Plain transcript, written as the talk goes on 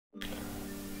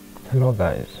Hello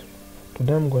guys,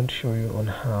 today I'm going to show you on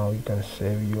how you can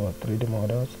save your 3D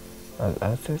models as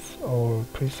assets or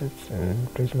presets in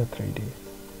Prisma 3D.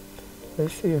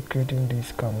 Let's say you're creating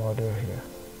this car model here.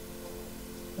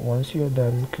 Once you're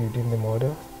done creating the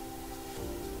model,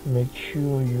 make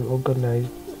sure you organize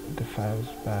the files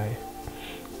by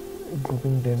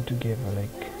grouping them together.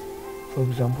 Like for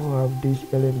example, I have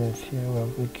these elements here, we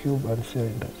have the cube and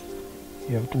cylinders.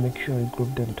 You have to make sure you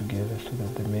group them together so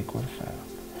that they make one file.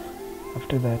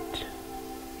 After that,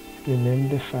 you name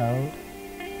the file,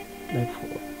 like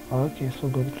for our case we're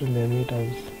going to name it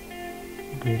as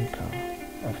green car.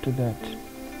 After that,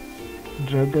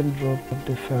 drag and drop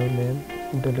the file name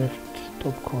in the left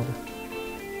top corner.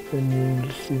 Then you will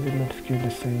receive a notification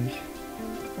that says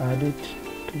add it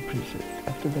to presets.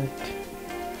 After that,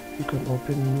 you can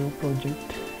open a new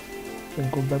project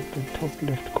and go back to the top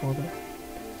left corner,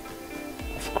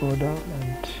 scroll down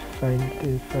and find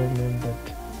the file name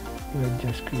that we have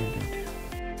just created.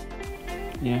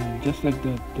 Yeah, just like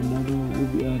that, the model will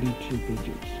be added to your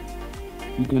projects.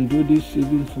 You can do this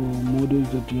even for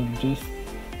models that you have just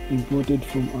imported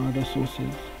from other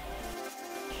sources.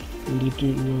 And it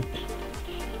will work.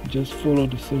 Just follow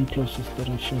the same process that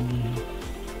I've shown you here.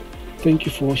 Thank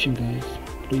you for watching, guys.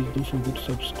 Please don't forget to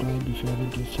subscribe if you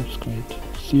haven't yet subscribed.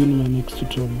 See you in my next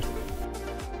tutorial.